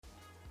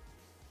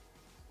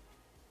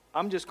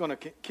I'm just going to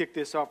kick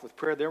this off with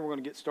prayer. Then we're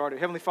going to get started.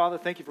 Heavenly Father,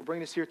 thank you for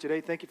bringing us here today.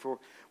 Thank you for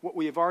what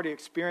we have already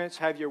experienced.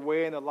 Have your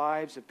way in the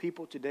lives of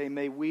people today.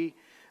 May we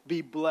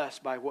be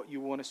blessed by what you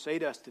want to say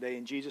to us today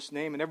in Jesus'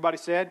 name. And everybody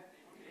said?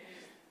 Amen.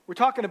 We're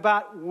talking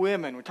about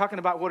women. We're talking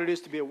about what it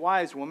is to be a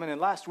wise woman. And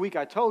last week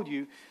I told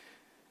you,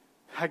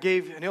 I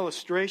gave an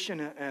illustration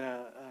and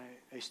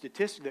a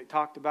statistic that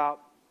talked about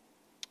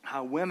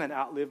how women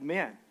outlive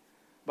men.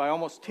 By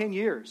almost 10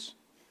 years,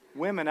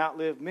 women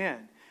outlive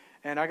men.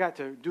 And I got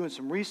to doing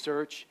some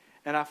research,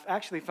 and I've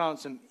actually found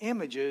some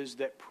images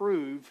that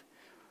prove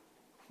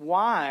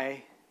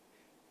why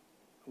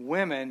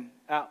women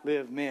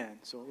outlive men.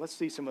 So let's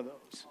see some of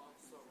those.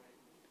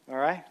 All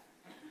right?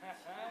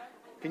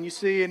 Can you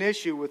see an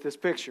issue with this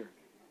picture?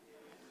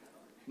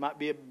 Might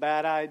be a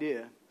bad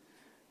idea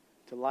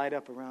to light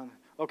up around.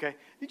 Okay.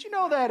 Did you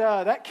know that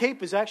that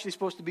cape is actually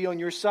supposed to be on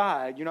your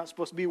side? You're not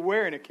supposed to be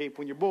wearing a cape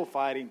when you're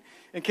bullfighting,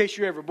 in case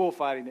you're ever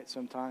bullfighting it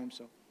sometime.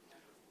 So,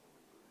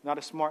 not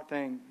a smart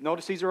thing.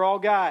 Notice these are all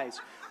guys.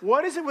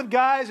 What is it with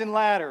guys and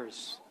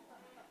ladders?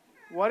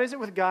 What is it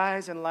with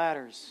guys and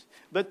ladders?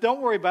 But don't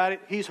worry about it.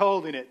 He's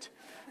holding it.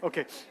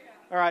 Okay.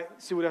 All right.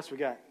 Let's see what else we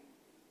got.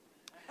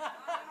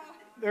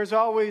 There's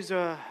always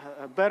a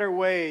better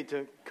way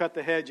to cut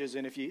the hedges.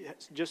 And if you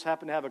just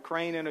happen to have a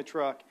crane in a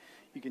truck,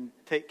 you can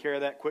take care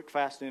of that quick,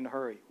 fast, and in a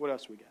hurry. What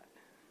else we got?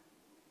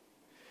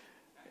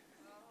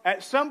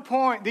 At some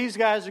point, these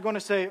guys are going to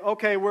say,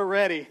 okay, we're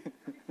ready.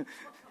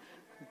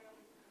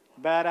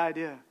 Bad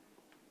idea.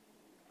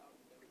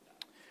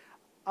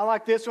 I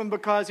like this one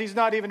because he's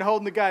not even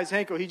holding the guy's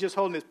ankle. He's just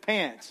holding his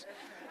pants.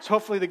 So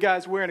hopefully the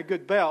guy's wearing a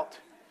good belt.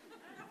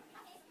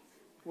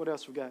 What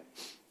else we got?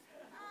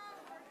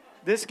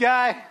 This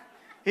guy,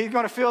 he's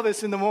going to feel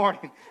this in the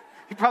morning.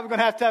 He's probably going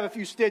to have a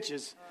few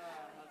stitches.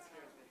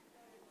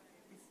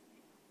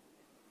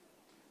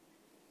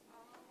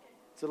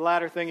 It's a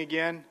ladder thing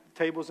again.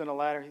 Tables and a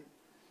ladder.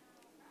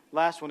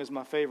 Last one is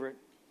my favorite.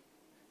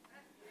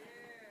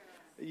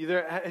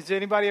 Has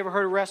anybody ever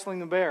heard of wrestling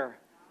the bear?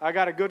 I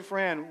got a good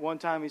friend one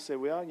time. He said,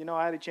 well,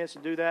 I had a chance to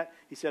do that.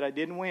 He said, I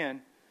didn't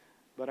win,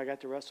 but I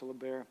got to wrestle a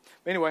bear.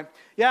 But anyway,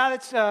 yeah,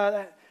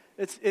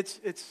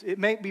 it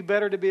may be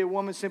better to be a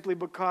woman simply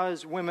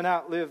because women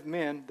outlive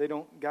men.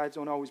 Guys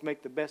don't always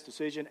make the best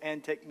decision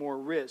and take more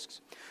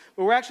risks.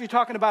 But we're actually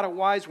talking about a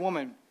wise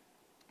woman.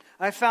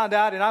 I found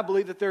out, and I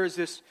believe that there is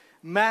this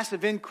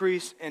massive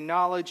increase in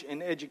knowledge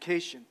and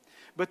education.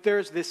 But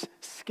there's this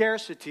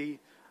scarcity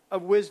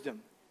of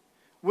wisdom.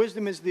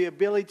 Wisdom is the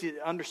ability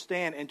to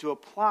understand and to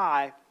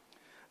apply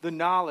the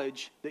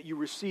knowledge that you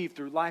receive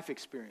through life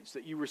experience,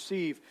 that you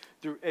receive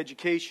through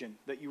education,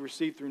 that you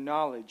receive through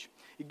knowledge.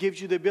 It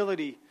gives you the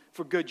ability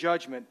for good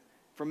judgment,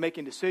 for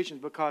making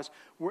decisions, because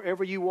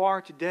wherever you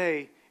are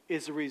today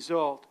is a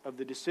result of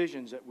the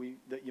decisions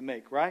that you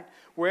make, right?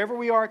 Wherever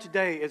we are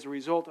today is a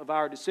result of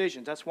our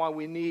decisions. That's why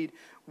we need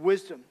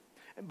wisdom.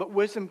 But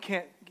wisdom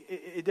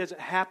it doesn't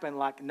happen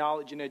like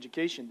knowledge and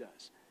education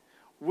does.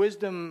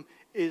 Wisdom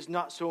is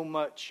not so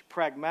much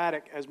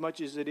pragmatic as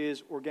much as it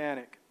is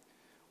organic.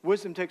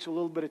 Wisdom takes a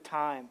little bit of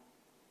time.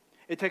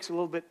 It takes a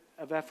little bit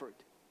of effort.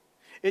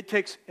 It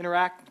takes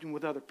interacting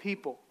with other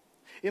people.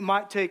 It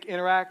might take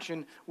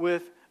interaction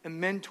with a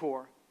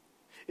mentor.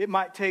 It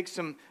might take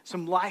some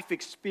life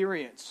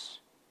experience.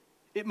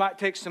 It might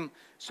take some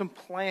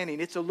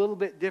planning. It's a little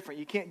bit different.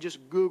 You can't just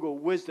Google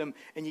wisdom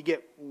and you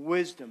get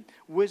wisdom.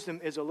 Wisdom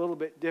is a little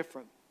bit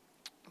different.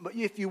 But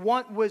if you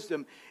want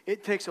wisdom,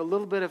 it takes a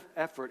little bit of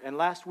effort. And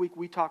last week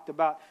we talked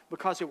about,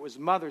 because it was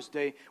Mother's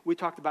Day, we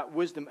talked about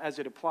wisdom as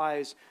it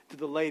applies to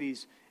the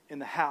ladies in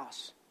the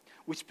house.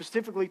 We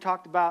specifically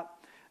talked about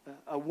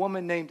a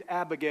woman named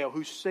Abigail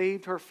who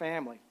saved her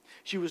family.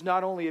 She was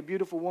not only a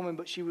beautiful woman,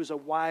 but she was a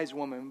wise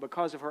woman.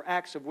 Because of her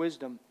acts of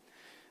wisdom,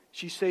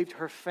 she saved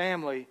her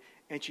family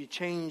and she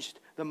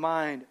changed the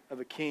mind of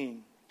a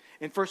king.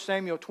 In 1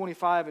 Samuel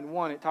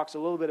 25:1, it talks a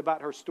little bit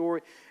about her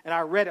story. And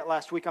I read it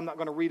last week. I'm not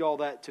going to read all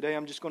that today.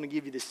 I'm just going to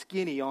give you the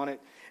skinny on it.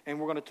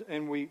 And we're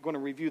going to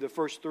review the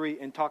first 3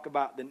 and talk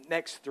about the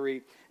next 3.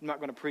 I'm not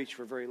going to preach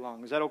for very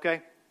long. Is that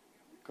okay?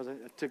 Because I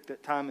took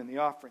that time in the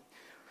offering.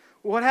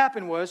 What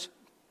happened was,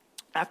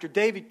 after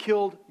David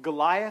killed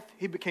Goliath,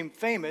 he became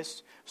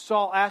famous.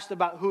 Saul asked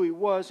about who he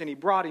was, and he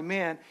brought him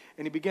in,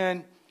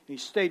 and he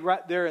stayed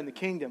right there in the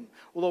kingdom.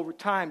 Well, over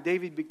time,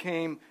 David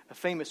became a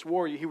famous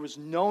warrior. He was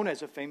known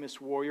as a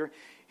famous warrior.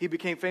 He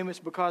became famous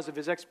because of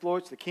his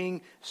exploits. The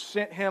king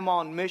sent him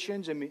on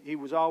missions, and he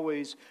was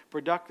always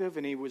productive,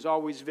 and he was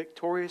always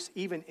victorious.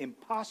 Even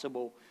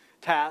impossible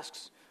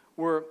tasks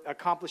were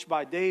accomplished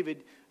by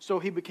David, so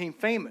he became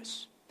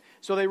famous.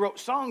 So they wrote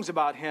songs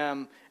about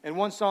him, and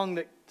one song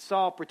that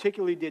Saul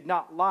particularly did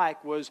not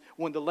like was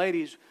when the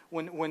ladies,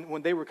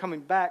 when they were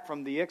coming back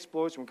from the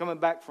exploits, when coming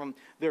back from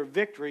their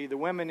victory, the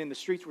women in the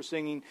streets were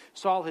singing,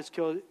 Saul has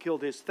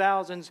killed his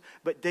thousands,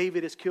 but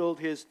David has killed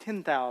his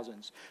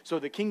 10,000s. So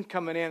the king's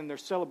coming in and they're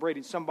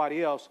celebrating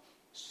somebody else.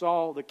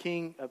 Saul, the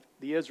king of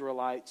the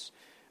Israelites,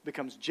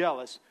 becomes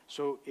jealous.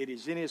 So it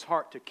is in his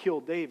heart to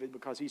kill David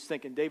because he's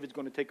thinking David's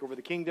going to take over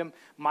the kingdom.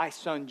 My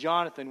son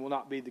Jonathan will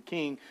not be the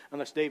king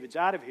unless David's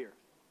out of here.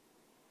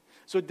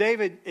 So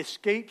David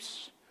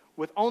escapes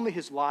with only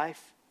his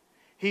life.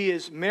 He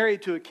is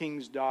married to a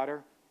king's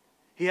daughter.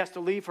 He has to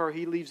leave her.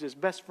 He leaves his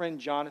best friend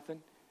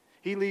Jonathan.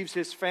 He leaves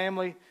his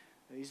family.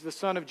 He's the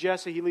son of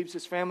Jesse. He leaves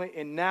his family,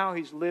 and now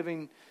he's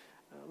living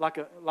like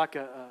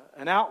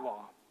an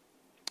outlaw.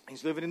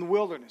 He's living in the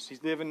wilderness.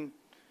 He's living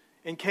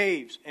in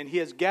caves, and he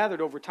has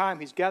gathered over time.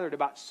 He's gathered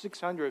about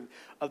 600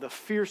 of the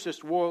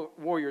fiercest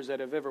warriors that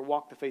have ever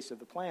walked the face of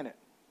the planet.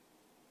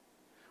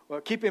 Well,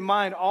 keep in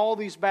mind, all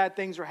these bad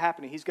things are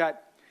happening. He's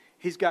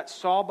got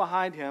Saul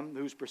behind him,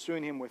 who's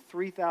pursuing him with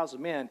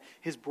 3,000 men.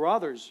 His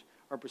brothers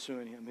are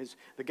pursuing him.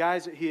 The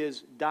guys that he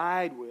has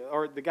died with,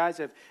 or the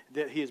guys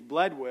that he has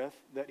bled with,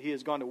 that he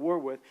has gone to war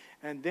with.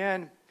 And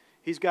then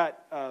he's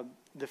got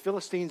the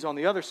Philistines on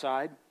the other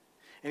side,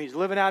 and he's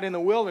living out in the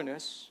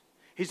wilderness.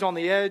 He's on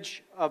the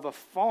edge of a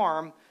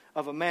farm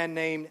of a man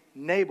named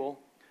Nabal.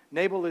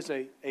 Nabal is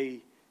a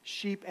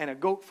sheep and a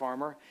goat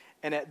farmer.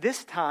 And at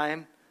this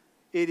time,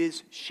 it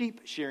is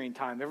sheep shearing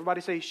time.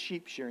 Everybody say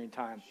sheep shearing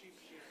time.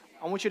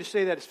 I want you to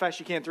say that as fast as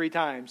you can 3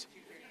 times.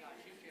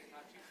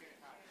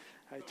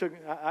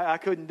 I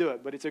couldn't do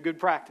it, but it's a good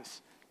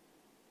practice.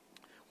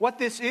 What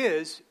this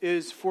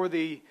is for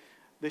the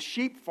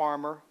sheep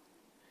farmer,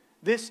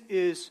 this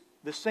is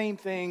the same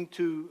thing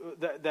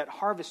that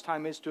harvest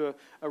time is to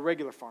a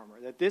regular farmer.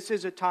 That this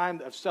is a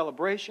time of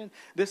celebration.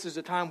 This is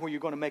a time where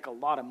you're going to make a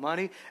lot of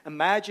money.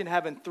 Imagine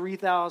having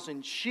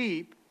 3,000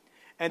 sheep,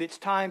 and it's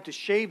time to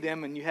shave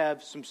them, and you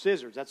have some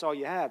scissors. That's all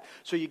you have.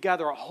 So you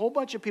gather a whole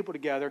bunch of people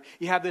together.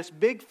 You have this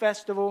big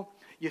festival.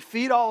 You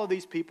feed all of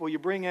these people. You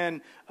bring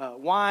in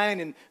wine.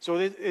 And so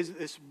it is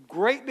this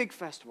great big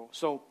festival.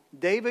 So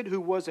David, who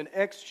was an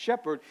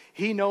ex-shepherd,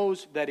 he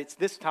knows that it's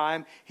this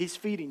time. He's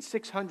feeding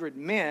 600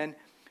 men.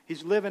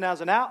 He's living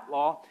as an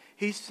outlaw.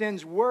 He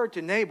sends word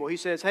to Nabal. He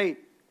says, hey, he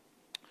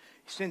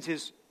sends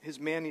his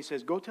men. He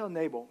says, go tell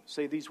Nabal,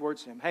 say these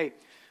words to him. Hey,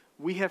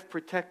 we have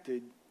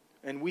protected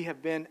and we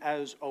have been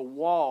as a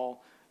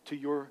wall to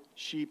your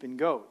sheep and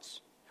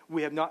goats.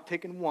 We have not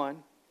taken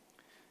one,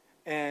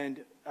 and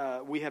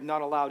we have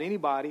not allowed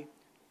anybody,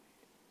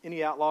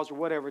 any outlaws or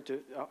whatever,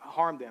 to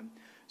harm them.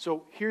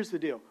 So here's the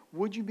deal.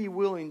 Would you be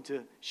willing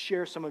to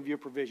share some of your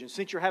provisions?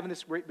 Since you're having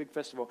this great big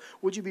festival,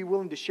 would you be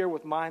willing to share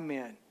with my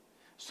men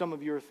some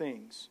of your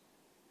things,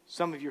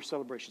 some of your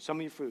celebrations, some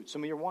of your food,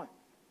 some of your wine?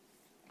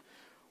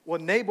 Well,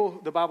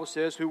 Nabal, the Bible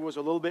says, who was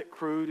a little bit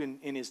crude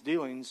in his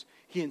dealings,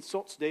 he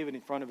insults David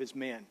in front of his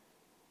men.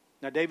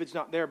 Now, David's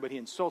not there, but he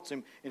insults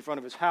him in front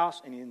of his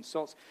house, and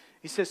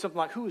he says something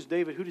like, who is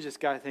David? Who does this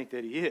guy think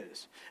that he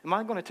is? Am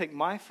I going to take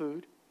my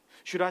food?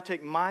 Should I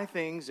take my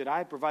things that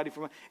I provided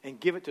for him and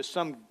give it to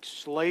some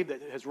slave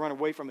that has run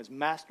away from his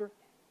master?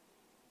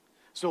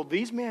 So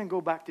these men go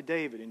back to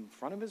David in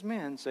front of his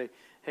men and say,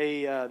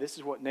 hey, this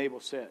is what Nabal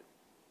said.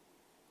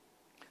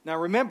 Now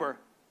remember,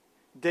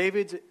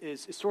 David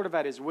is sort of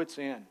at his wit's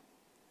end.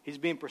 He's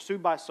being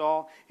pursued by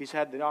Saul. He's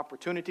had the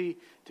opportunity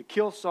to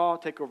kill Saul,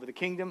 take over the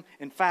kingdom.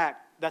 In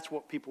fact, that's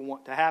what people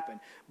want to happen.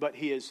 But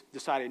he has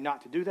decided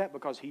not to do that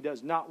because he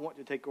does not want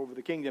to take over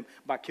the kingdom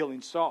by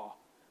killing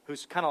Saul,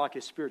 who's kind of like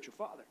his spiritual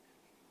father.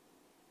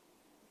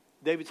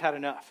 David's had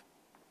enough.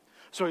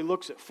 So he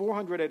looks at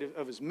 400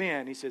 of his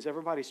men. He says,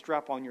 everybody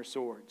strap on your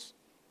swords.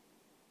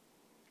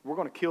 We're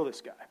going to kill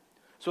this guy.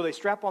 So they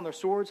strap on their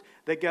swords.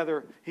 He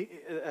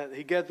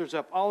gathers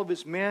up all of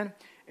his men,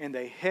 and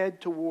they head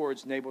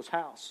towards Nabal's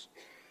house.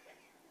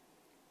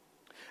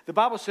 The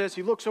Bible says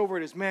he looks over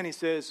at his men. He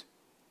says,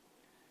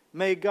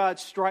 may God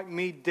strike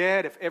me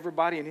dead if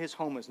everybody in his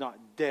home is not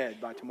dead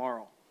by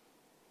tomorrow.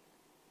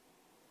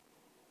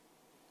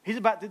 He's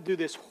about to do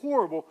this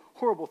horrible,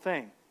 horrible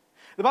thing.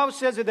 The Bible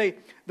says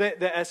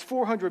that as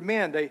 400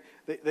 men,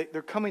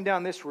 they're coming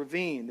down this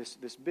ravine,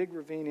 this big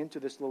ravine into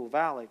this little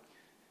valley.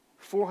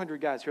 400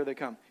 guys, here they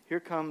come.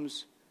 Here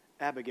comes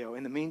Abigail.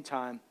 In the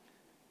meantime,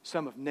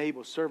 some of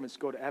Nabal's servants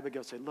go to Abigail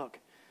and say, look,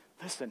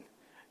 listen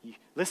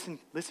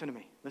to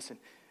me. Listen,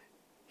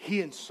 he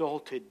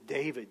insulted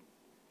David.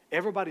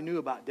 Everybody knew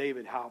about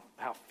David, how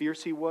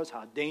fierce he was,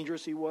 how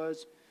dangerous he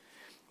was.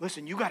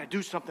 Listen, you got to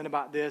do something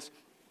about this.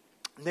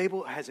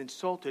 Nabal has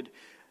insulted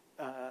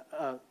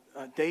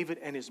David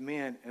and his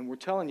men, and we're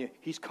telling you,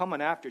 he's coming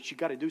after it. You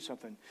got to do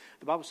something.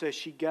 The Bible says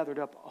she gathered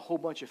up a whole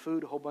bunch of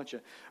food, a whole bunch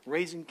of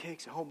raisin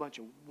cakes, a whole bunch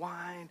of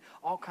wine,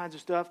 all kinds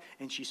of stuff,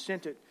 and she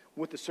sent it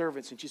with the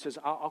servants, and she says,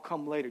 I'll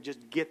come later.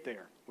 Just get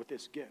there with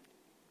this gift.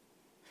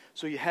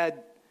 So you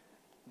had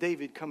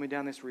David coming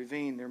down this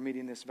ravine. They're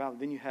meeting this valley.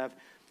 Then you have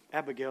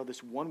Abigail,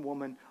 this one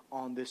woman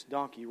on this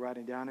donkey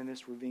riding down in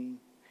this ravine,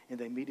 and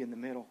they meet in the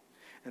middle.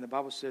 And the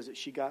Bible says that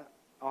she got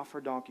off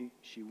her donkey,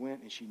 she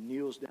went and she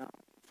kneels down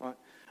in front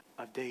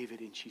of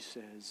David, and she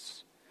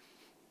says,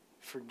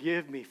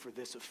 forgive me for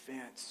this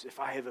offense if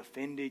I have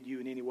offended you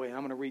in any way. And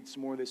I'm going to read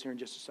some more of this here in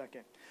just a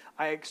second.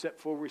 I accept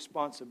full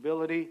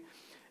responsibility.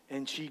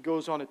 And she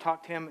goes on to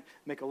talk to him.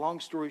 Make a long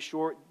story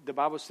short, the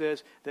Bible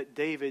says that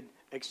David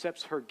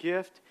accepts her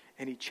gift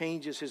and he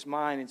changes his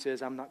mind and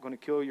says, I'm not going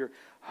to kill your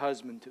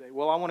husband today.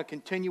 Well, I want to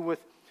continue with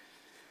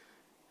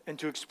and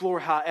to explore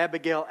how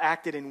Abigail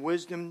acted in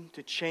wisdom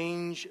to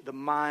change the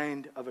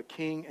mind of a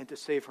king and to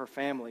save her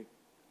family.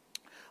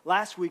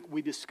 Last week,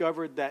 we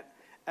discovered that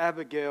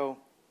Abigail,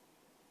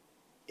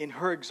 in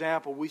her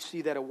example, we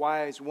see that a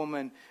wise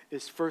woman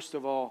is, first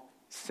of all,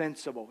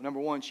 sensible.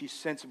 Number one, she's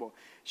sensible.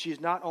 She's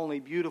not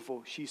only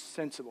beautiful, she's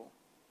sensible.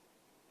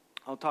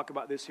 I'll talk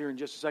about this here in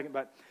just a second,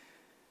 but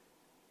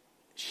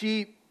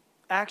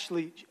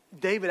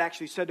David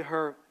actually said to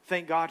her,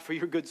 thank God for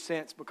your good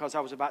sense because I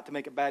was about to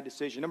make a bad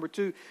decision. Number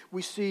two,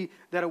 we see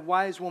that a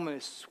wise woman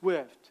is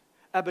swift.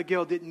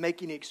 Abigail didn't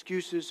make any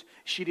excuses.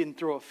 She didn't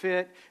throw a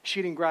fit.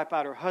 She didn't gripe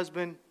out her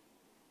husband.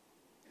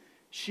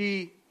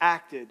 She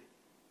acted.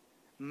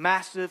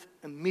 Massive,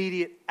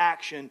 immediate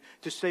action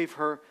to save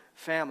her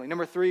family.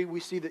 Number three, we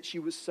see that she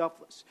was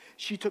selfless.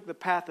 She took the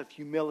path of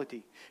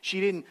humility. She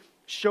didn't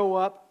show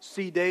up,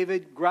 see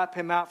David, gripe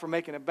him out for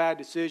making a bad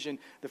decision.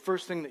 The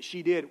first thing that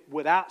she did,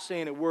 without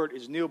saying a word,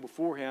 is kneel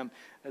before him.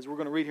 As we're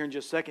going to read here in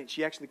just a second,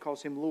 she actually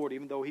calls him Lord,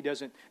 even though he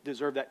doesn't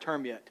deserve that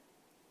term yet.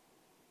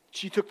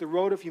 She took the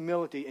road of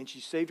humility, and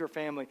she saved her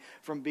family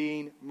from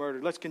being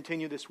murdered. Let's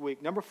continue this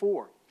week. Number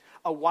four,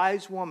 a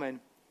wise woman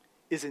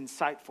is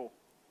insightful.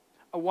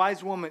 A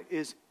wise woman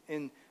is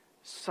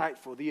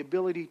insightful. The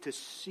ability to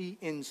see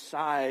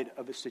inside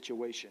of a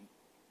situation.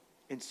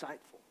 Insightful.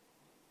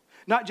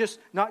 Not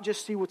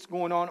just see what's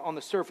going on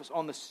the surface.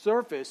 On the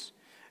surface,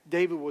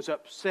 David was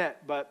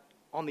upset, but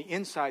on the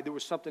inside, there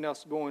was something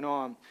else going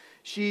on.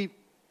 She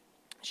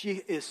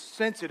is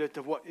sensitive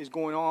to what is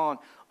going on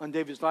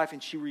David's life,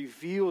 and she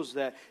reveals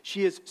that.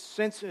 She is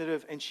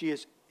sensitive, and she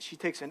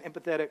takes an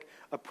empathetic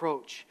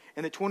approach.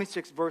 And the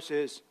 26th verse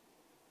is,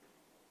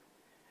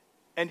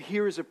 and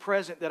here is a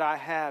present that I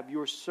have,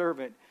 your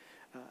servant.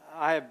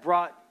 I have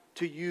brought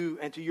to you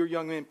and to your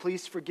young men.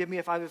 Please forgive me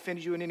if I've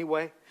offended you in any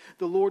way.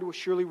 The Lord will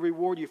surely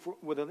reward you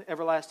with an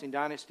everlasting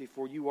dynasty,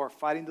 for you are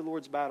fighting the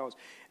Lord's battles,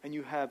 and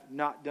you have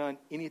not done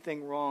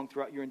anything wrong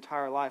throughout your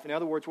entire life. In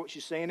other words, what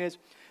she's saying is,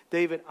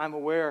 David, I'm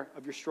aware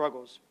of your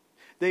struggles.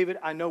 David,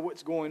 I know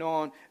what's going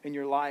on in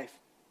your life.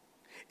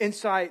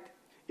 Insight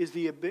is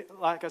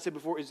like I said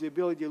before, is the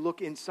ability to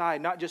look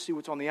inside, not just see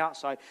what's on the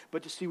outside,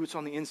 but to see what's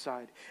on the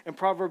inside. In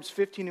Proverbs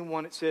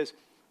 15:1, it says,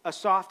 a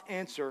soft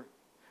answer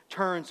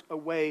turns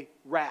away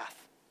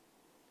wrath,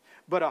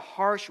 but a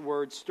harsh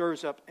word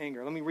stirs up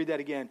anger. Let me read that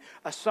again.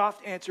 A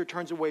soft answer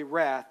turns away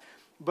wrath,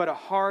 but a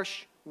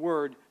harsh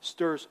word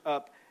stirs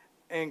up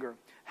anger.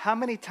 How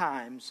many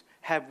times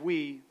have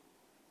we,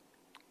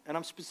 and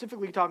I'm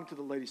specifically talking to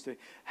the ladies today,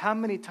 how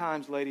many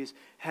times, ladies,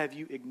 have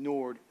you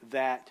ignored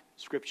that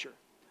scripture?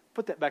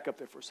 Put that back up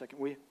there for a second,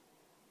 will you?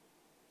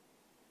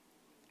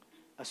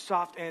 A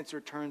soft answer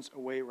turns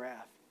away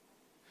wrath.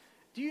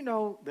 Do you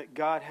know that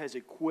God has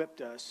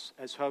equipped us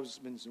as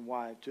husbands and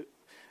wives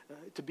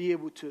to be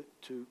able to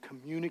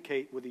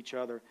communicate with each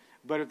other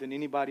better than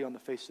anybody on the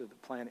face of the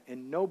planet?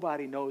 And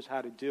nobody knows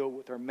how to deal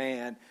with their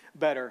man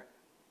better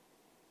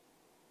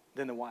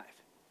than the wife.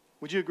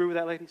 Would you agree with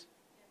that, ladies?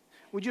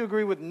 Would you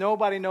agree with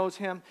nobody knows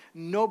him?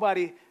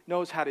 Nobody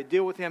knows how to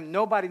deal with him.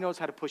 Nobody knows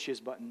how to push his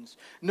buttons.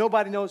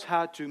 Nobody knows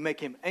how to make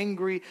him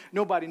angry.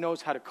 Nobody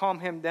knows how to calm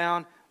him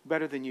down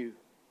better than you.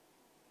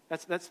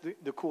 That's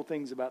the cool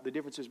things about the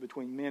differences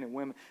between men and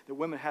women. That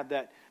women have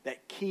that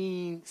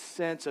keen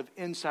sense of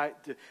insight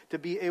to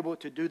be able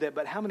to do that.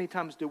 But how many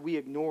times do we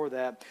ignore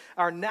that?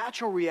 Our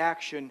natural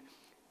reaction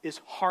is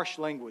harsh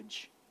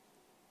language.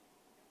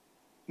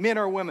 Men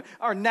or women.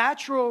 Our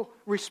natural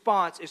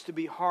response is to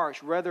be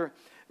harsh, rather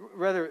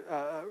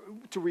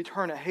to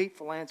return a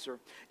hateful answer.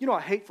 You know,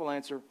 a hateful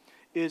answer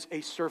is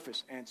a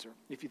surface answer,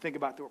 if you think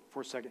about it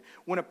for a second.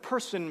 When a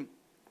person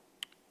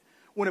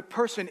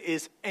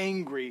is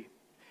angry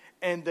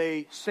and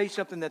they say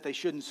something that they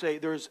shouldn't say,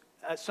 there's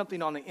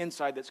something on the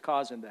inside that's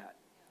causing that.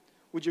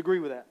 Would you agree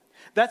with that?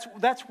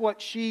 That's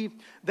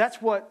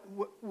what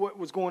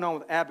was going on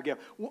with Abigail.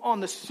 On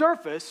the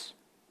surface,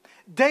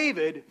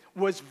 David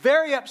was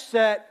very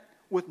upset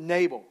with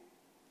Nabal,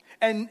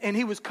 and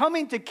he was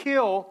coming to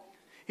kill.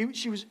 He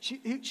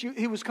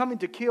was coming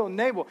to kill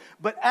Nabal,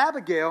 but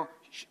Abigail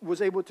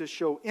was able to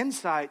show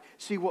insight,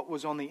 see what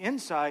was on the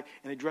inside,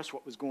 and address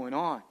what was going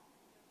on.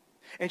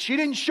 And she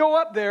didn't show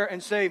up there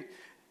and say,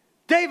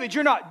 David,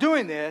 you're not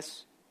doing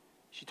this.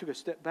 She took a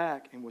step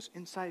back and was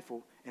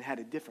insightful and had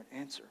a different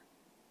answer.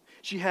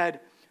 She had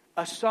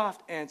a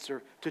soft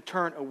answer to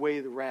turn away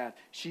the wrath.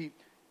 She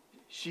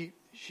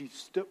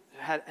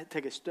had to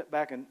take a step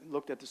back and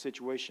looked at the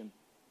situation.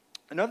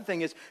 Another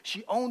thing is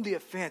she owned the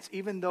offense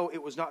even though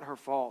it was not her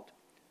fault.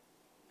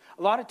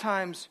 A lot of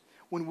times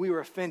when we were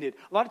offended,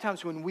 a lot of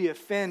times when we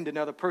offend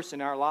another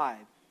person in our life,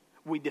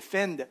 we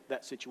defend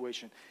that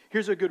situation.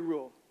 Here's a good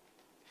rule.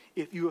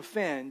 If you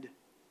offend,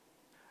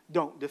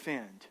 don't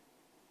defend.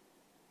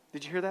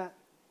 Did you hear that?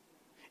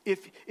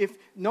 If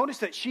notice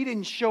that she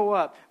didn't show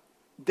up.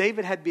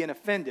 David had been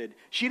offended.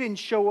 She didn't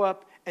show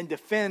up and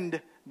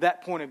defend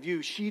that point of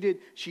view.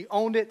 She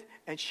owned it,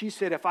 and she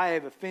said, if I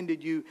have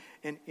offended you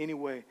in any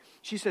way.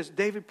 She says,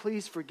 David,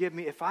 please forgive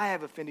me if I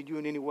have offended you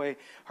in any way.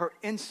 Her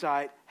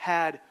insight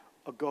had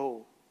a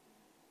goal.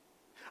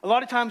 A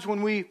lot of times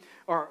when we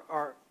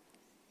are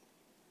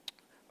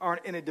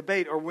in a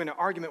debate or we're in an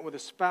argument with a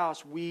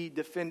spouse, we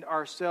defend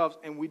ourselves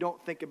and we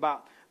don't think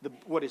about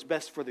what is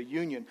best for the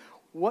union.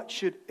 What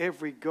should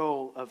every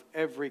goal of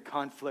every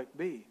conflict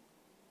be?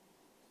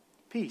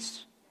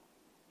 Peace.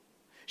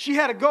 She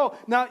had a goal.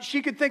 Now,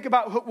 she could think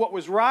about what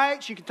was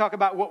right. She could talk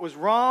about what was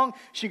wrong.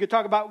 She could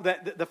talk about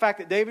the fact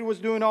that David was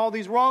doing all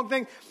these wrong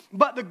things.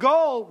 But the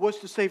goal was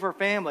to save her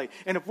family.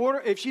 And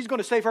if she's going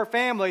to save her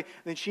family,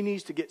 then she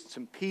needs to get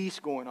some peace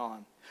going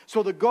on.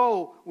 So the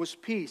goal was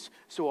peace.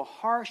 So a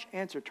harsh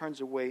answer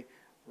turns away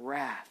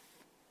wrath.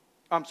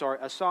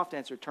 A soft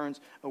answer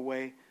turns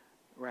away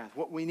wrath.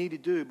 What we need to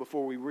do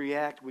before we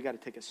react, we got to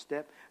take a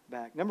step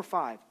back. Number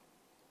 5,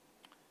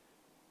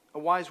 a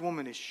wise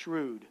woman is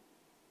shrewd.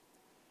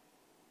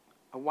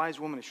 A wise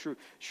woman is shrewd.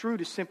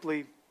 Shrewd is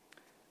simply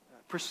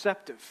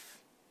perceptive.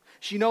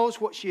 She knows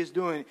what she is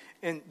doing.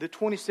 In the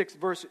 26th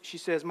verse, she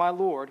says, my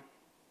Lord,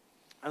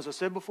 as I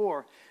said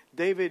before,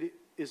 David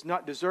is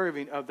not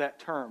deserving of that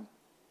term.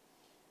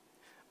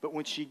 But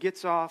when she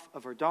gets off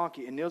of her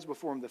donkey and kneels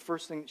before him, the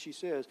first thing she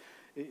says,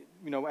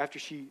 after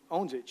she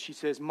owns it, she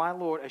says, my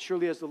Lord, as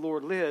surely as the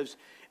Lord lives,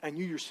 and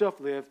you yourself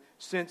live,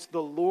 since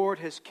the Lord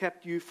has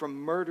kept you from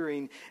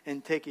murdering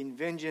and taking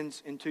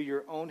vengeance into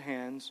your own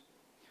hands.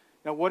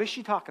 Now, what is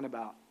she talking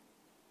about?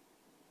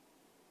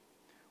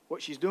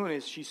 What she's doing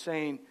is she's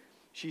saying,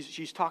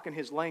 she's talking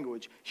his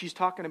language. She's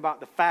talking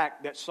about the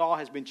fact that Saul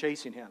has been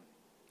chasing him.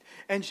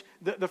 And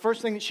the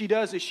first thing that she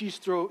does is she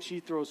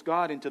throws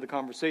God into the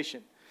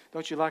conversation.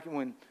 Don't you like it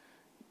when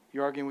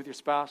you're arguing with your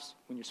spouse,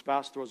 when your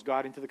spouse throws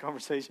God into the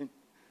conversation?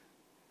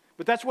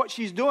 But that's what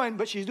she's doing,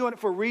 but she's doing it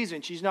for a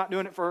reason. She's not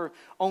doing it for her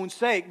own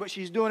sake, but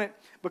she's doing it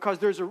because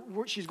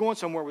she's going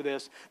somewhere with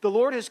this. The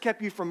Lord has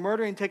kept you from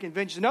murdering and taking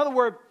vengeance. In other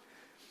words,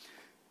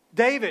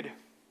 David,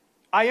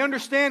 I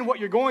understand what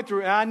you're going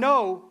through, and I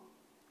know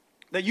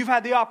that you've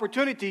had the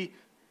opportunity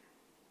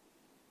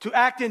to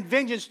act in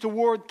vengeance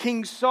toward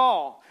King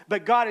Saul,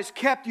 but God has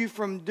kept you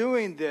from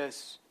doing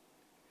this.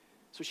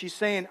 So she's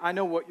saying, I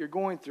know what you're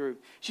going through.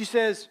 She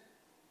says,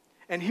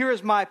 and here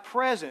is my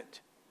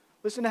present.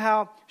 Listen to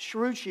how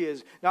shrewd she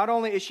is. Not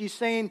only is she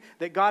saying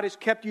that God has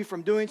kept you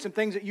from doing some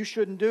things that you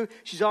shouldn't do,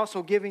 she's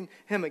also giving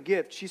him a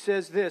gift. She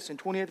says this in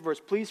 28th verse,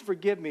 please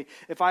forgive me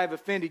if I have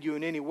offended you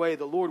in any way.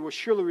 The Lord will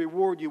surely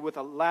reward you with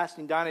a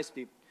lasting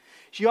dynasty.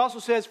 She also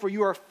says, for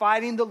you are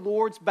fighting the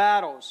Lord's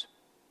battles.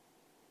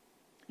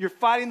 You're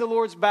fighting the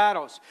Lord's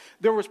battles.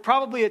 There was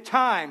probably a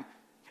time,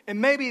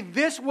 and maybe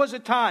this was a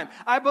time,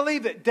 I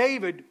believe that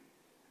David,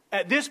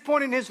 at this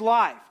point in his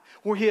life,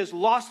 where he has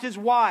lost his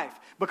wife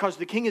because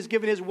the king has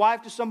given his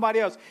wife to somebody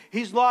else.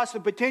 He's lost the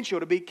potential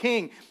to be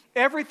king.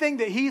 Everything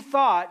that he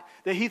thought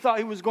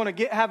he was going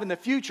to have in the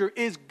future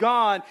is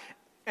gone,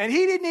 and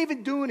he didn't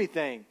even do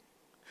anything.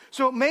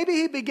 So maybe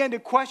he began to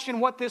question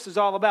what this is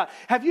all about.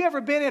 Have you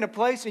ever been in a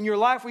place in your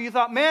life where you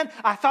thought, man,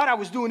 I thought I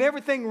was doing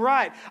everything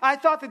right. I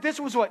thought that this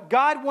was what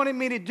God wanted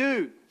me to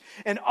do.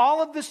 And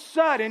all of a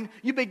sudden,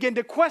 you begin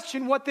to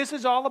question what this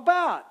is all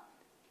about.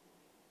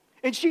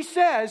 And she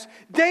says,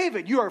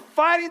 David, you are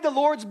fighting the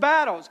Lord's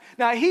battles.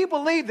 Now, he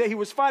believed that he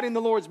was fighting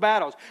the Lord's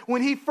battles.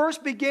 When he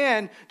first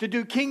began to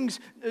do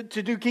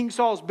King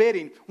Saul's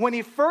bidding, when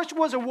he first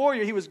was a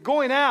warrior, he was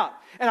going out.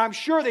 And I'm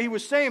sure that he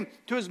was saying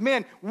to his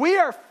men, we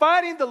are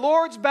fighting the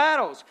Lord's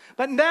battles.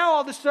 But now,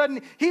 all of a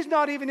sudden, he's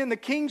not even in the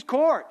king's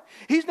court.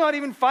 He's not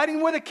even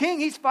fighting with a king.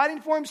 He's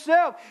fighting for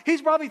himself.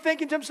 He's probably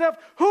thinking to himself,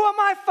 who am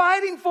I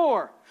fighting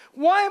for?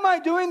 Why am I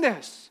doing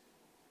this?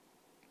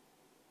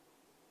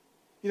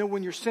 You know,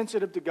 when you're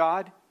sensitive to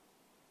God,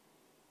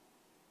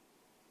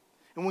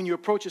 and when you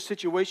approach a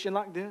situation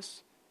like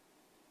this,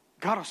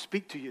 God will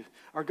speak to you,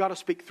 or God will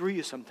speak through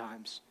you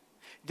sometimes.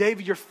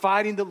 David, you're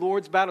fighting the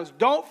Lord's battles.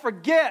 Don't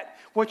forget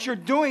what you're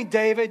doing,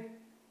 David.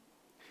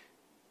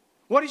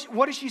 What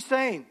is she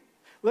saying?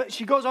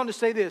 She goes on to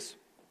say this.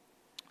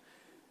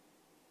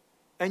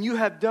 And you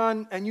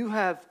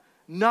have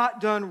not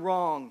done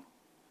wrong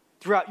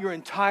throughout your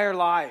entire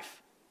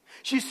life.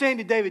 She's saying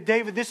to David,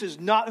 David, this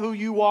is not who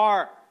you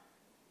are.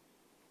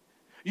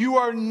 You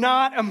are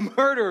not a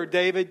murderer,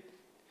 David.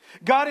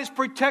 God has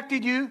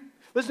protected you.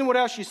 Listen to what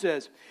else she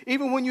says.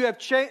 Even when you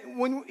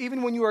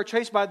are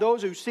chased by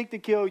those who seek to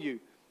kill you.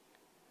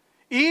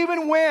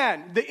 Even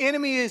when the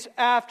enemy is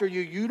after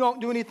you, you don't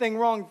do anything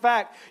wrong. In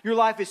fact, your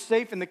life is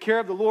safe in the care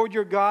of the Lord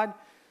your God,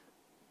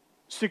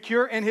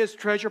 secure in his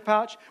treasure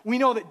pouch. We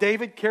know that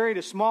David carried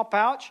a small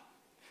pouch.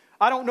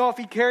 I don't know if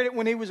he carried it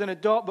when he was an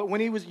adult, but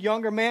when he was a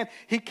younger man,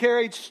 he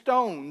carried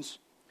stones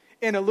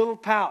in a little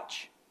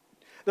pouch.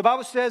 The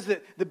Bible says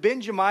that the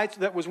Benjamites,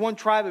 that was one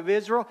tribe of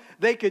Israel,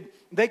 they could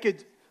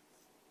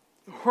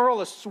hurl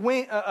a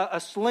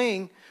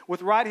sling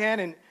with right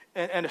hand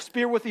and a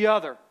spear with the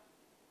other.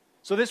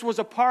 So this was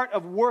a part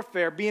of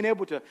warfare, being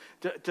able to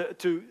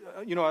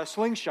a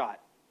slingshot.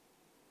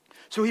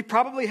 So he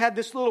probably had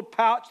this little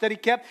pouch that he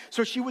kept.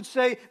 So she would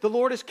say, the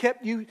Lord has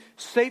kept you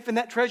safe in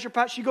that treasure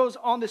pouch. She goes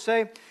on to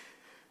say,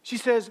 she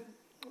says,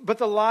 but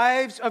the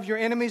lives of your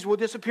enemies will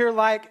disappear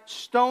like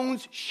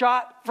stones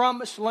shot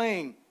from a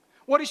sling.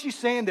 What is she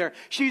saying there?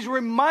 She's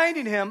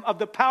reminding him of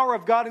the power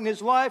of God in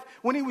his life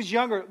when he was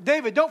younger.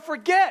 David, don't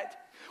forget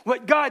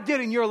what God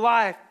did in your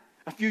life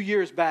a few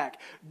years back.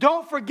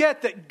 Don't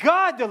forget that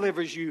God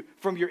delivers you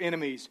from your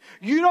enemies.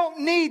 You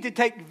don't need to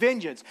take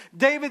vengeance.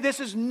 David, this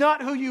is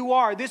not who you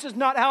are. This is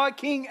not how a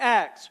king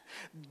acts.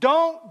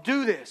 Don't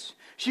do this.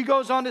 She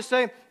goes on to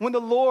say, when the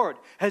Lord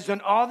has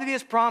done all that he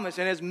has promised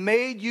and has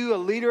made you a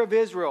leader of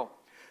Israel,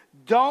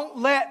 don't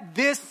let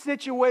this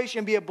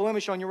situation be a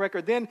blemish on your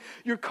record. Then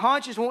your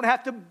conscience won't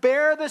have to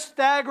bear the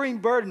staggering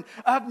burden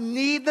of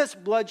needless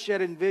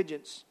bloodshed and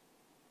vengeance.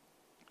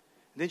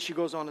 Then she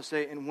goes on to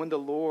say, and when the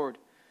Lord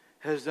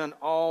has done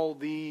all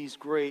these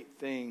great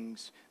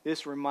things.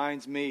 This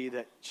reminds me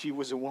that she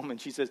was a woman.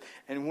 She says,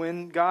 and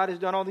when God has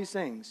done all these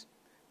things,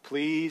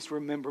 please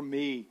remember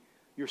me,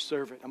 your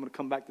servant. I'm going to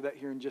come back to that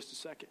here in just a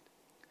second.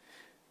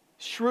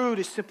 Shrewd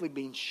is simply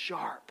being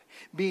sharp,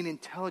 being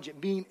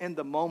intelligent, being in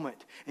the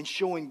moment, and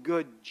showing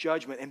good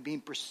judgment and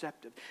being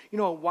perceptive. You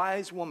know, a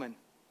wise woman,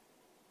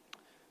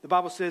 the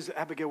Bible says that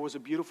Abigail was a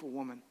beautiful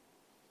woman.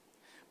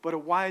 But a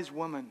wise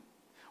woman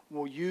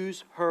will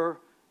use her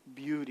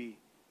beauty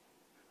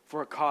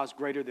for a cause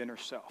greater than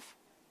herself.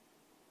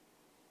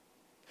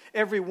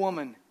 Every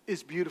woman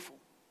is beautiful.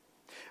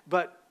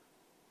 But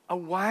a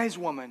wise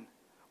woman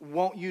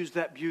won't use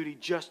that beauty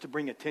just to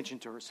bring attention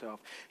to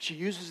herself. She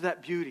uses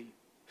that beauty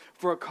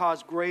for a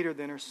cause greater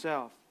than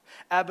herself.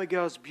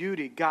 Abigail's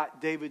beauty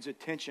got David's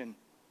attention,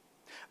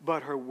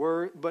 but her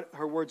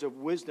words of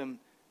wisdom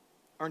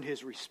earned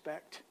his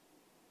respect.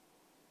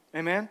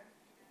 Amen?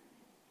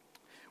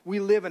 We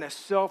live in a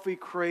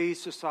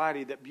selfie-crazed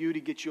society that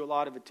beauty gets you a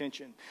lot of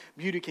attention.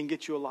 Beauty can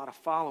get you a lot of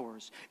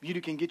followers.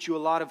 Beauty can get you a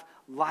lot of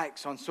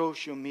likes on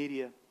social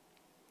media.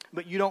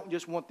 But you don't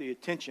just want the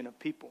attention of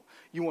people.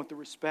 You want the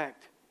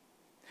respect.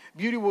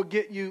 Beauty will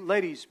get you,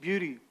 ladies,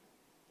 beauty,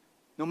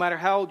 no matter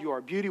how old you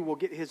are, beauty will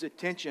get his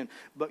attention,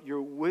 but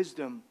your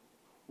wisdom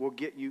will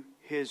get you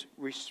his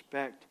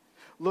respect.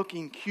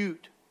 Looking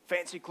cute,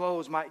 fancy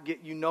clothes might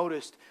get you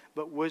noticed,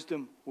 but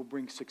wisdom will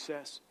bring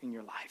success in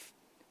your life.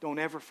 Don't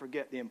ever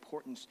forget the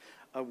importance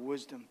of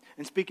wisdom.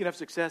 And speaking of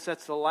success,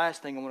 that's the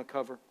last thing I want to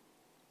cover.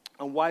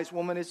 A wise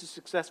woman is a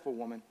successful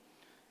woman.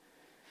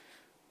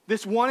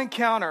 This one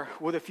encounter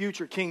with a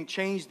future king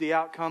changed the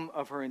outcome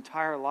of her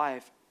entire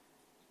life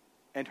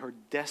and her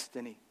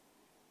destiny.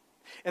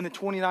 In the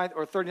 29th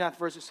or 39th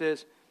verse it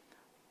says,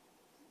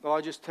 well,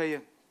 I'll just tell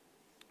you,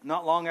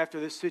 not long after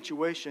this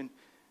situation,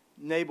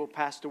 Nabal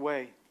passed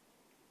away.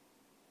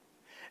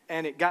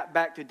 And it got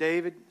back to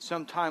David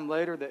sometime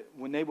later that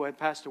when Nabal had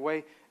passed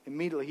away,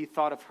 immediately he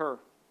thought of her.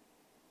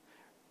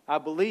 I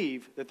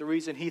believe that the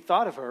reason he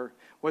thought of her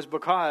was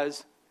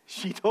because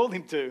she told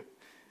him to,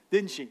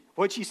 didn't she?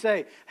 What'd she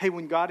say? Hey,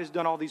 when God has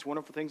done all these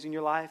wonderful things in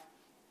your life,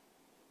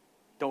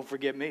 don't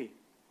forget me.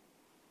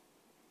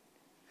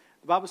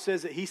 The Bible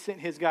says that he sent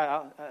his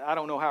guy, I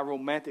don't know how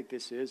romantic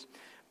this is,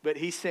 but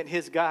he sent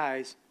his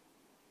guys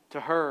to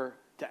her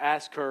to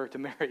ask her to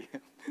marry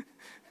him.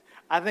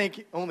 I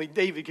think only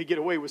David could get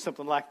away with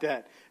something like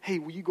that. Hey,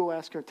 will you go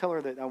ask her, tell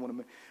her that I want to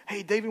marry.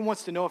 Hey, David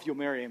wants to know if you'll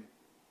marry him.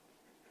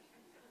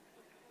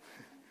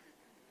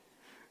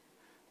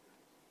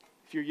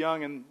 If you're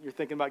young and you're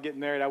thinking about getting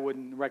married, I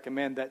wouldn't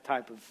recommend that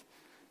type of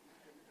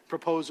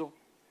proposal.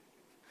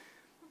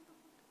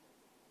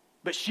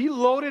 But she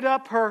loaded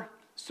up her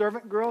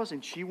servant girls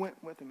and she went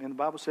with him. And the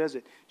Bible says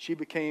that she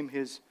became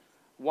his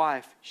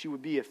wife. She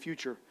would be a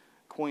future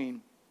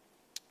queen.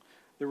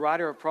 The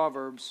writer of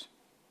Proverbs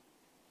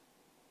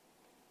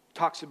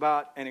talks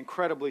about an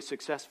incredibly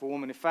successful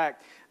woman. In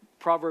fact,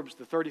 Proverbs,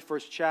 the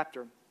 31st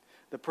chapter,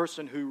 the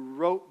person who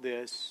wrote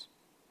this,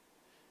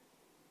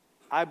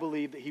 I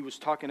believe that he was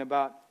talking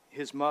about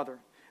his mother.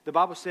 The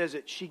Bible says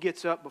that she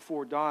gets up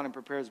before dawn and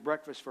prepares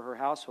breakfast for her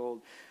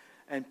household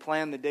and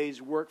plan the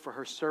day's work for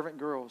her servant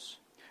girls.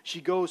 She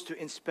goes to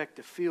inspect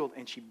a field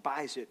and she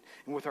buys it.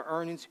 And with her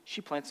earnings, she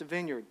plants a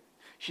vineyard.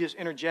 She is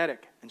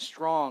energetic and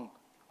strong,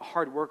 a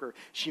hard worker.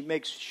 She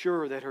makes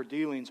sure that her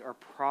dealings are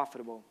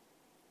profitable.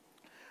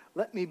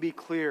 Let me be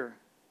clear,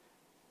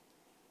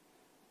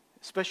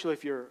 especially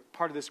if you're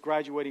part of this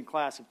graduating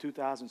class of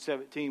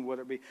 2017,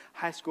 whether it be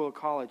high school or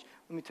college.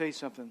 Let me tell you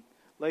something.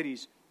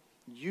 Ladies,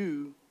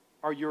 you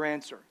are your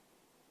answer.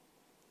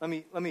 Let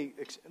me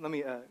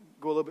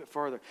go a little bit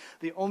further.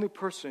 The only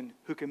person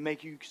who can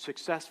make you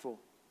successful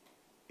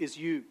is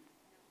you.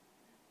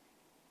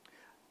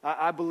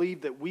 I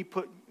believe that we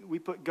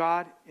put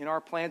God in our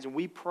plans and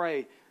we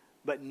pray,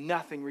 but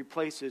nothing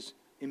replaces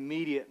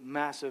immediate,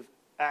 massive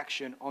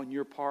action on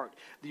your part.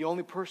 The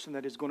only person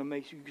that is going to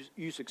make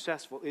you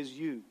successful is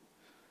you.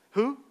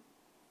 Who?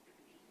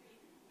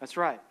 That's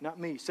right, not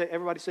me.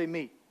 Everybody say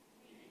me.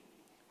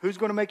 Who's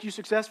going to make you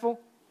successful?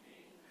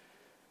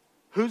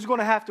 Who's going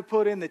to have to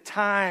put in the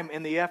time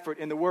and the effort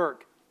and the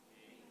work?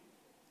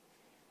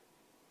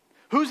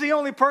 Who's the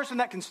only person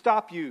that can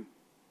stop you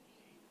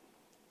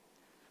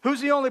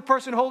Who's the only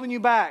person holding you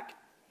back?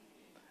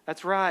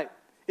 That's right.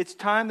 It's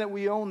time that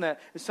we own that.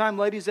 It's time,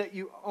 ladies, that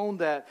you own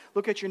that.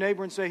 Look at your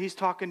neighbor and say, he's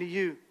talking to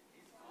you.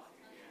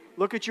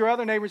 Look at your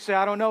other neighbor and say,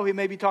 I don't know, he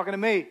may be talking to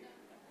me.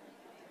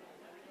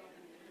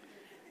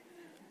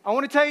 I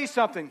want to tell you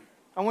something.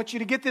 I want you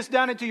to get this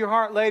down into your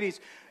heart, ladies.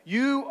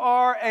 You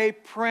are a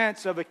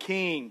prince of a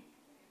king.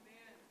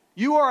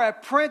 You are a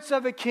prince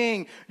of a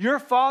king. Your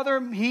Father,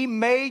 He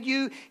made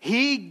you.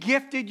 He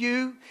gifted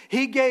you.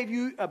 He gave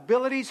you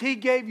abilities. He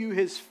gave you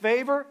His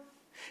favor.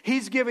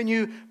 He's given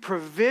you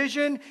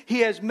provision.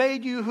 He has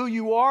made you who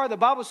you are. The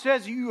Bible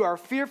says you are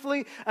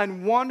fearfully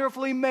and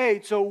wonderfully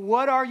made. So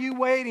what are you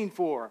waiting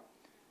for?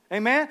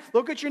 Amen?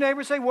 Look at your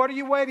neighbor and say, what are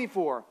you waiting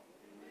for?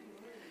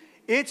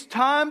 It's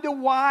time to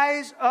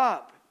wise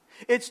up.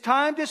 It's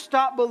time to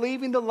stop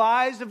believing the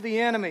lies of the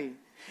enemy.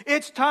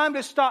 It's time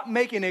to stop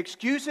making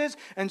excuses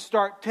and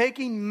start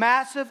taking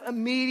massive,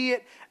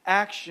 immediate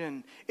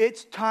action.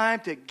 It's time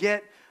to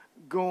get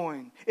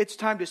going. It's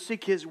time to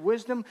seek His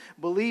wisdom,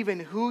 believe in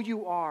who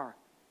you are,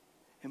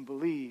 and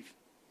believe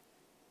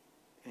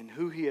in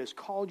who He has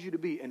called you to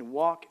be, and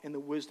walk in the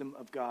wisdom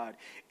of God.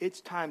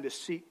 It's time to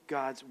seek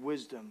God's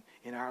wisdom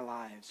in our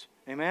lives.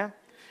 Amen?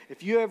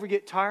 If you ever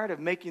get tired of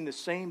making the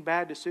same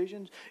bad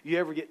decisions, you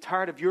ever get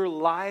tired of your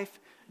life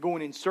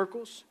going in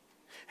circles,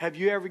 if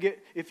you ever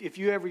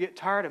get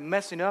tired of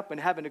messing up and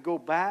having to go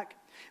back,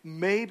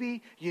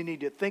 maybe you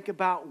need to think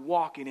about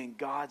walking in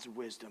God's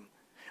wisdom.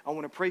 I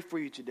want to pray for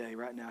you today,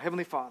 right now.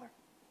 Heavenly Father,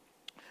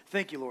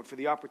 thank you, Lord, for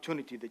the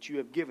opportunity that you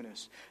have given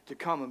us to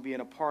come and be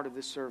in a part of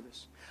this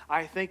service.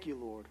 I thank you,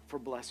 Lord, for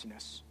blessing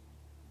us.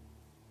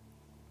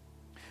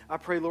 I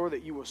pray, Lord,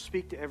 that you will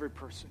speak to every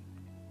person.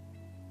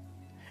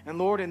 And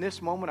Lord, in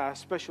this moment, I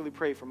especially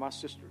pray for my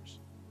sisters,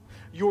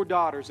 your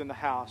daughters in the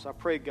house. I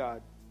pray,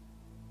 God,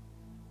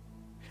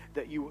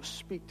 that you will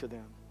speak to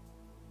them,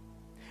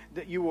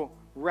 that you will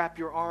wrap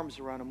your arms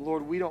around them.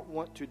 Lord, we don't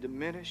want to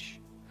diminish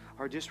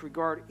or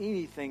disregard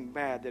anything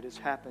bad that has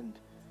happened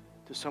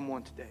to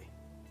someone today.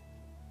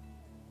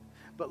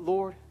 But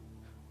Lord,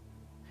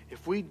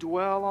 if we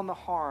dwell on the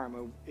harm,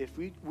 or if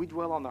we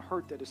dwell on the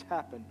hurt that has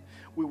happened,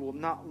 we will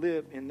not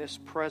live in this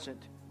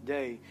present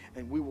day,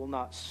 and we will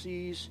not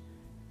seize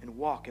and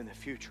walk in the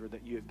future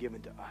that you have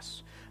given to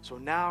us. So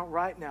now,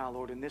 right now,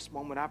 Lord, in this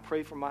moment, I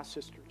pray for my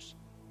sisters.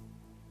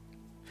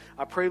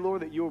 I pray,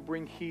 Lord, that you will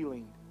bring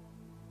healing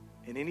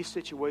in any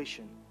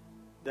situation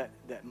that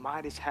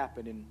might have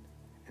happened in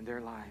their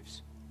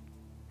lives.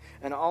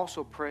 And I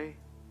also pray,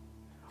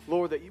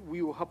 Lord, that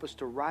you will help us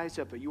to rise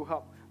up, that you will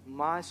help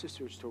my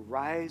sisters to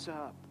rise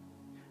up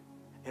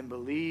and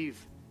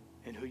believe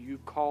in who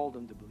you've called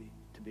them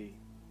to be.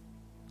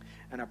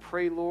 And I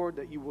pray, Lord,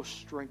 that you will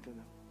strengthen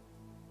them,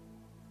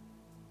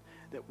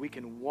 that we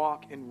can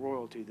walk in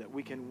royalty, that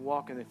we can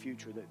walk in the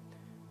future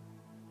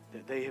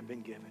that they have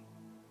been given.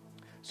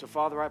 So,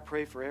 Father, I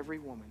pray for every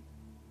woman.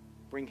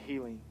 Bring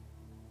healing,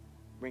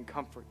 bring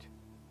comfort,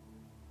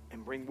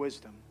 and bring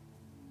wisdom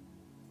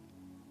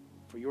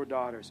for your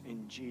daughters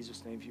in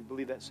Jesus' name. If you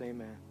believe that, say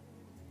amen.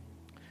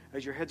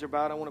 As your heads are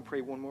bowed, I want to pray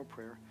one more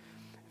prayer.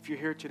 If you're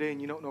here today and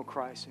you don't know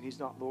Christ and He's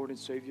not Lord and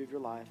Savior of your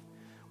life,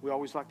 we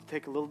always like to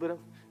take a little bit of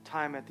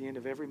time at the end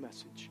of every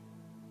message.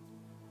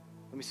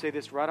 Let me say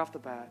this right off the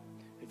bat.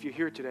 If you're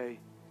here today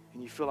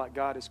and you feel like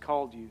God has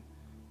called you,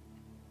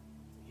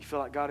 you feel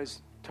like God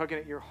is tugging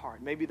at your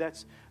heart. Maybe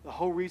that's the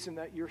whole reason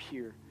that you're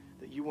here,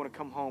 that you want to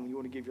come home, you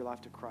want to give your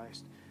life to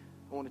Christ.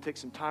 I want to take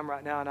some time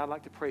right now, and I'd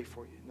like to pray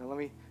for you. Now, let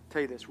me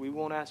tell you this. We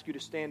won't ask you to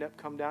stand up,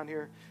 come down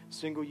here,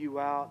 single you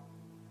out,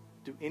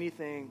 do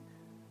anything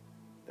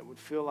that would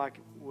feel like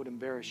it would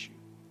embarrass you.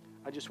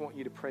 I just want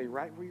you to pray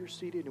right where you're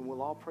seated, and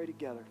we'll all pray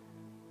together.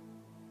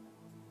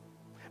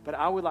 But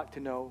I would like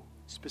to know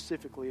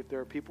specifically if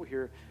there are people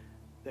here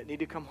that need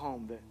to come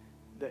home,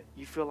 that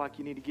you feel like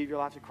you need to give your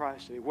life to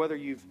Christ today, whether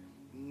you've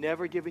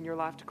never given your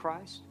life to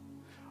Christ,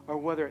 or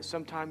whether at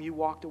some time you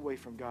walked away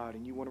from God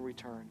and you want to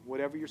return.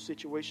 Whatever your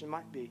situation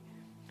might be,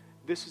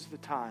 this is the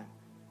time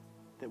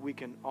that we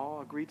can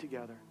all agree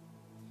together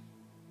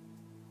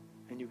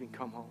and you can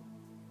come home.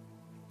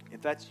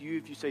 If that's you,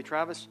 if you say,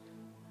 Travis,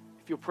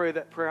 if you'll pray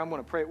that prayer, I'm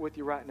going to pray it with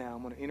you right now.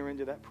 I'm going to enter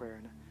into that prayer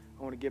and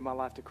I want to give my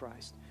life to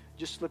Christ.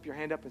 Just slip your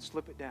hand up and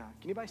slip it down.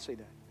 Can anybody say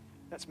that?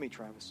 That's me,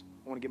 Travis.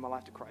 I want to give my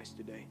life to Christ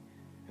today.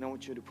 And I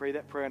want you to pray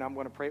that prayer, and I'm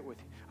going to pray it with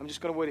you. I'm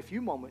just going to wait a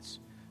few moments.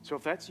 So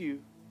if that's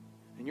you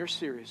and you're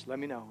serious, let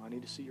me know. I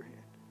need to see your hand.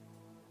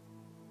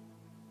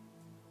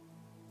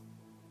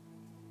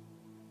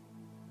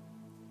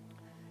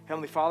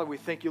 Heavenly Father, we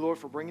thank you, Lord,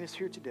 for bringing us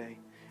here today.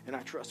 And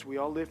I trust we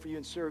all live for you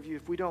and serve you.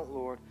 If we don't,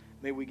 Lord,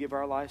 may we give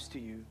our lives to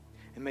you.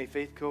 And may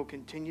Faith Co.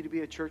 continue to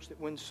be a church that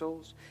wins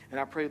souls. And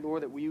I pray,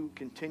 Lord, that we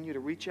continue to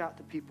reach out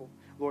to people,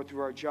 Lord,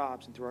 through our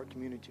jobs and through our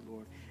community,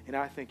 Lord. And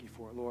I thank you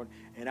for it, Lord.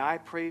 And I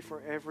pray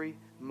for every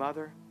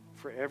mother,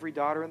 for every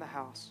daughter in the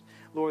house,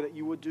 Lord, that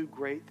you would do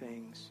great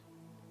things.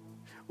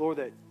 Lord,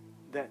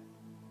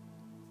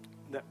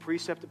 that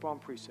precept upon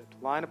precept,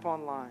 line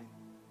upon line,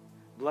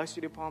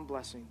 blessing upon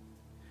blessing,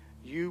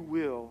 you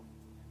will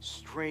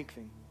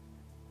strengthen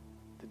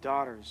the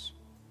daughters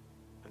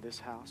of this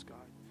house, God.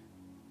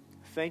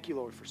 Thank you,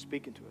 Lord, for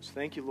speaking to us.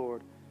 Thank you,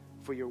 Lord,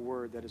 for your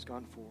word that has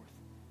gone forth.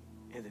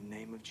 In the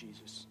name of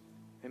Jesus.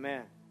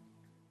 Amen.